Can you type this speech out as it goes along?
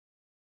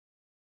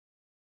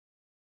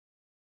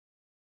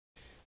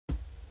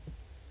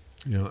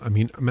I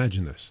mean,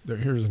 imagine this.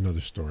 Here's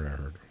another story I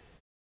heard.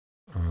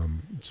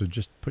 So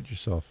just put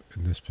yourself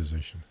in this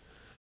position.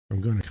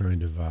 I'm going to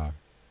kind of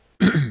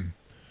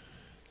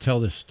tell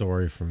this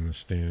story from the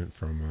stand,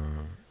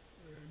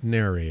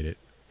 narrate it,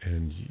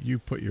 and you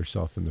put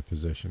yourself in the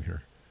position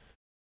here.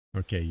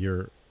 Okay,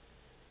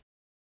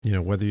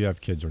 whether you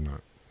have kids or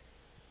not,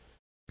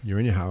 you're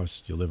in your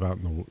house. You live out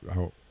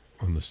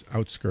on the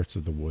outskirts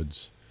of the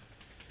woods,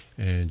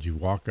 and you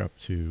walk up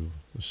to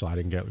the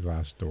sliding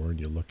glass door, and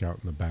you look out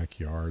in the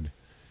backyard,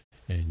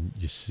 and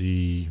you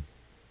see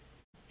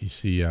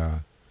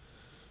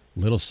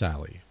little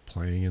Sally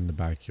playing in the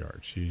backyard.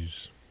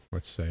 She's,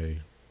 let's say,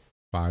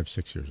 5,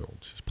 6 years old.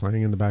 She's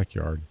playing in the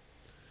backyard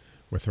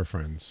with her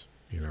friends,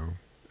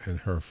 and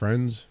her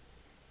friends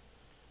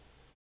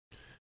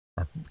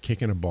are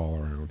kicking a ball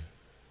around.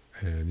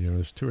 And,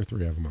 there's two or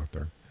three of them out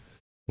there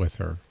with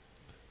her.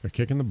 They're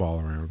kicking the ball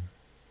around,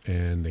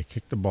 and they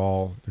kick the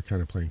ball. They're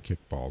kind of playing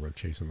kickball. They're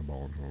chasing the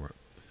ball and all that.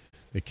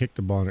 They kick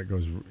the ball, and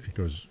it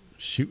goes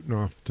shooting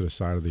off to the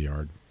side of the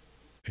yard.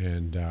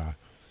 And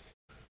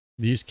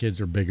these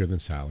kids are bigger than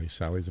Sally.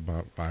 Sally's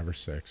about 5 or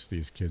 6.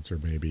 These kids are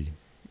maybe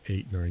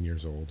 8, 9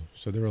 years old.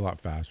 So they're a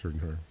lot faster than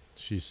her.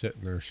 She's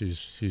sitting there.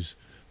 She's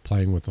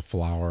playing with the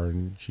flower,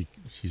 and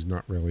she's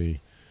not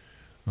really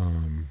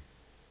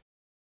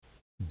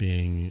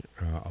being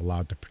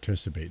allowed to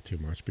participate too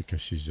much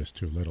because she's just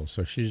too little.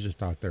 So she's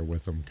just out there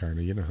with them, kind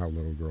of. You know how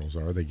little girls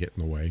are; they get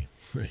in the way,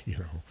 you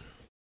know.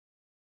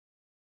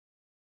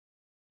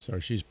 So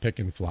she's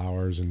picking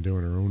flowers and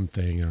doing her own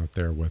thing out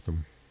there with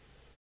them.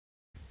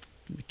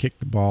 You kick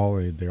the ball;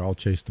 they all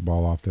chase the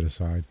ball off to the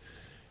side.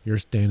 You're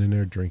standing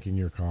there drinking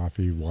your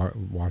coffee,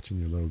 watching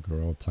your little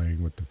girl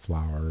playing with the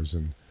flowers,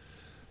 and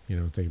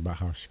thinking about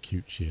how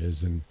cute she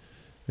is. And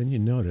then you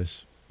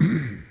notice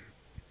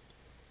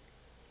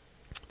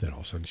that all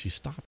of a sudden she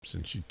stops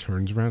and she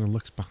turns around and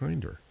looks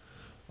behind her,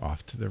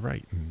 off to the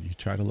right. And you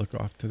try to look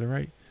off to the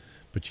right,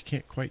 but you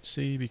can't quite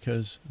see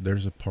because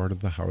there's a part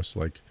of the house,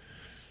 like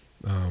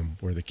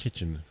where the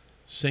kitchen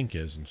sink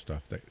is and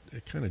stuff, that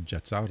it kind of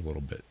jets out a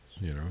little bit.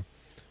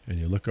 And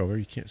you look over,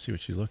 you can't see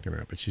what she's looking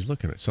at, but she's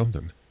looking at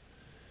something.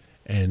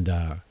 And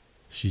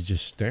she's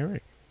just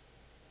staring,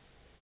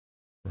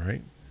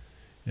 right?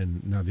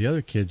 And now the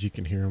other kids, you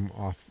can hear them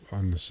off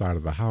on the side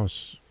of the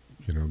house.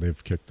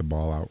 They've kicked the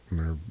ball out and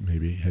they're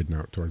maybe heading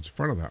out towards the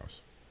front of the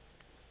house.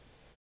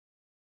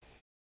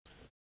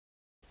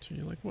 So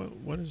you're like,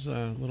 what is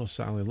little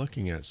Sally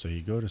looking at? So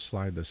you go to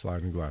slide the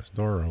sliding glass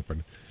door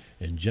open,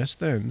 and just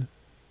then,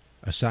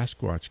 a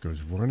Sasquatch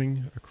goes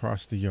running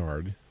across the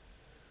yard,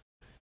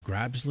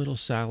 grabs little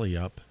Sally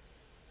up,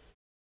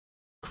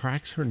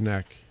 cracks her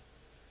neck,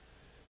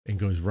 and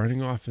goes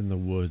running off in the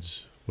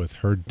woods with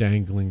her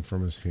dangling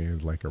from his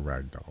hand like a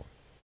rag doll.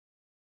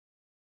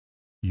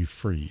 You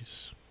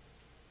freeze.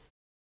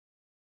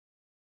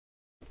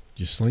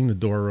 You sling the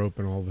door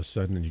open all of a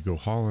sudden, and you go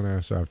hauling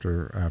ass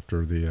after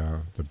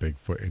the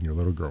Bigfoot and your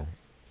little girl.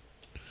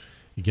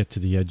 You get to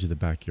the edge of the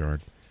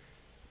backyard.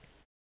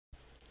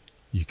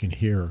 You can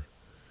hear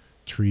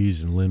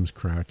trees and limbs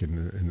crack,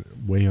 and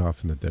way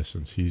off in the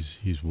distance.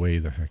 He's way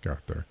the heck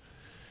out there,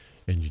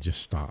 and you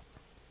just stop,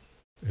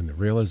 and the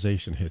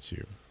realization hits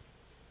you.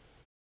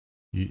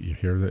 You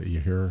hear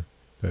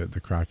the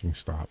cracking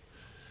stop.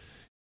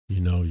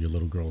 You know your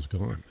little girl's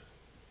gone.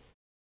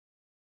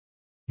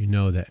 You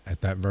know that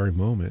at that very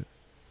moment,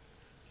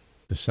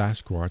 the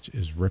Sasquatch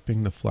is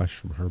ripping the flesh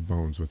from her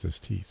bones with his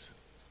teeth.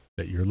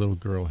 That your little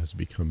girl has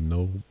become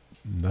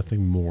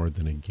nothing more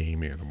than a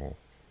game animal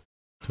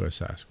to a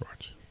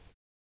Sasquatch.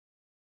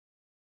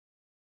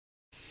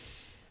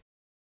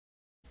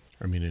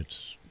 I mean,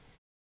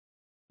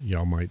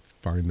 y'all might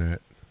find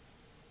that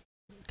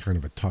kind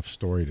of a tough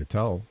story to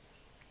tell.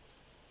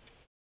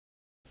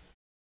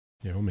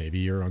 Maybe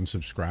you're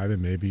unsubscribing,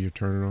 maybe you're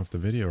turning off the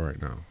video right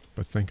now.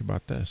 But think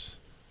about this.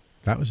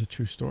 That was a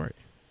true story.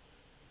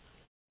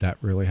 That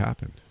really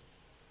happened.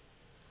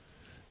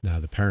 Now,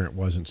 the parent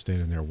wasn't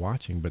standing there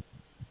watching, but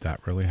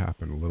that really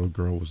happened. A little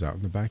girl was out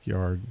in the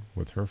backyard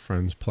with her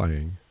friends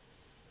playing.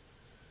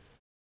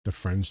 The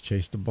friends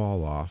chased the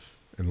ball off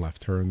and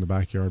left her in the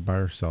backyard by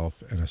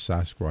herself, and a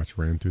Sasquatch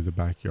ran through the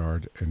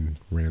backyard and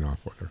ran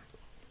off with her.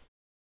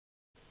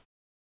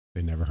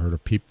 They never heard a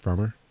peep from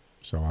her,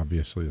 so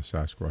obviously the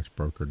Sasquatch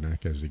broke her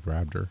neck as he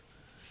grabbed her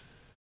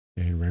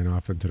and ran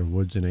off into the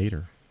woods and ate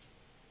her.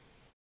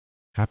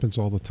 Happens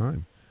all the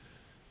time.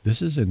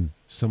 This is in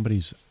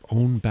somebody's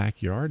own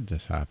backyard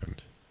this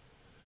happened.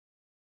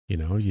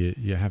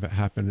 You have it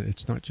happen.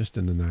 It's not just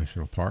in the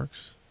national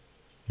parks.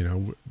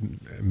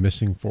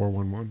 Missing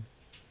 411.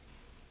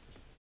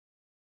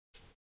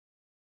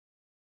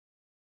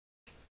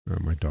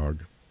 My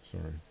dog.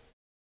 Sorry.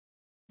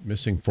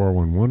 Missing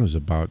 411 is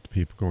about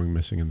people going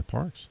missing in the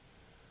parks.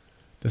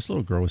 This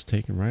little girl was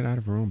taken right out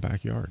of her own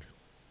backyard.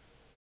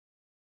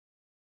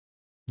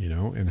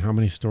 And how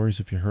many stories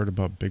have you heard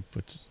about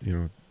Bigfoot,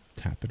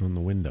 tapping on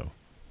the window,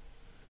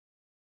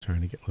 trying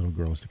to get little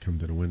girls to come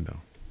to the window?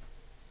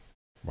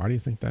 Why do you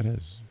think that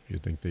is? You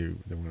think they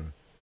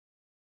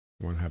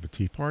want to have a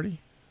tea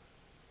party?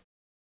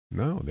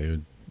 No, they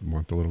would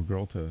want the little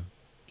girl to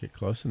get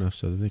close enough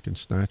so that they can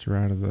snatch her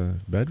out of the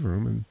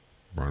bedroom and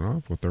run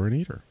off with her and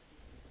eat her.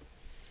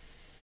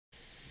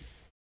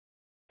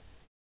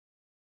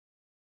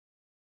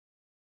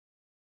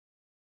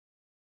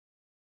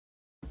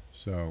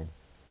 So,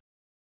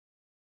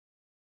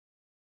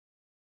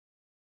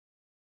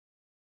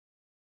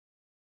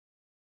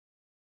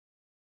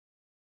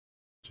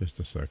 just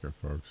a second,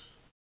 folks.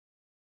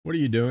 What are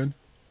you doing?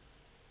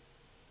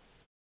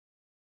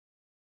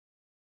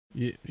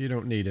 You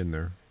don't need in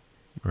there.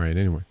 All right,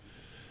 anyway.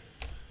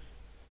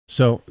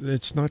 So,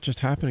 it's not just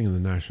happening in the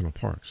national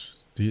parks.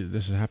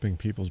 This is happening in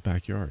people's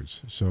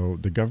backyards. So,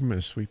 the government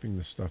is sweeping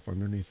this stuff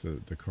underneath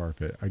the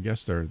carpet. I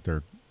guess they're,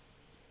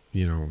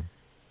 you know,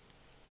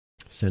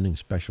 sending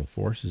special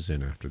forces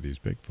in after these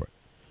Bigfoot,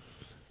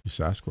 these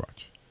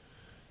Sasquatch.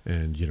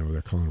 And,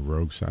 they're calling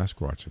rogue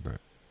Sasquatch in that.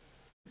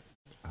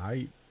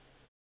 I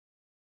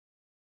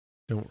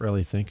don't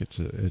really think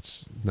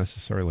it's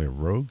necessarily a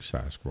rogue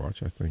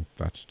Sasquatch. I think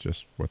that's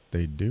just what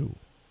they do.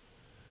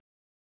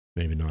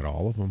 Maybe not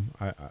all of them.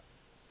 I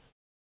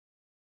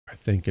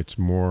think it's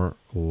more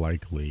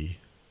likely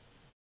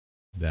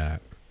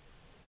that.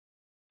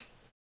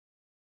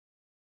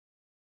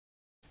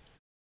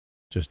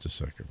 Just a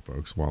second,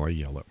 folks, while I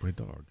yell at my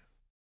dog.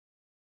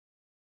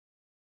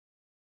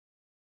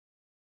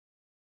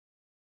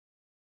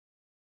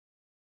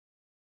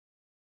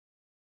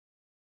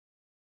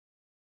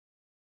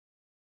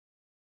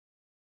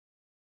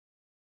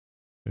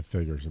 It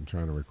figures I'm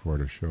trying to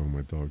record a show and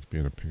my dog's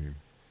being a pain.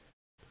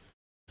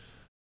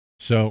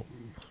 So,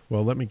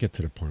 well, let me get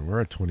to the point.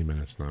 We're at 20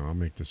 minutes now. I'll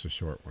make this a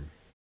short one.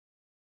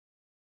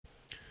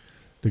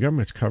 The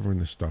government's covering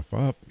this stuff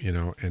up,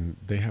 and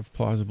they have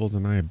plausible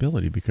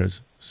deniability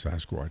because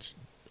Sasquatch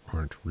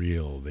aren't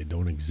real. They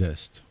don't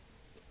exist.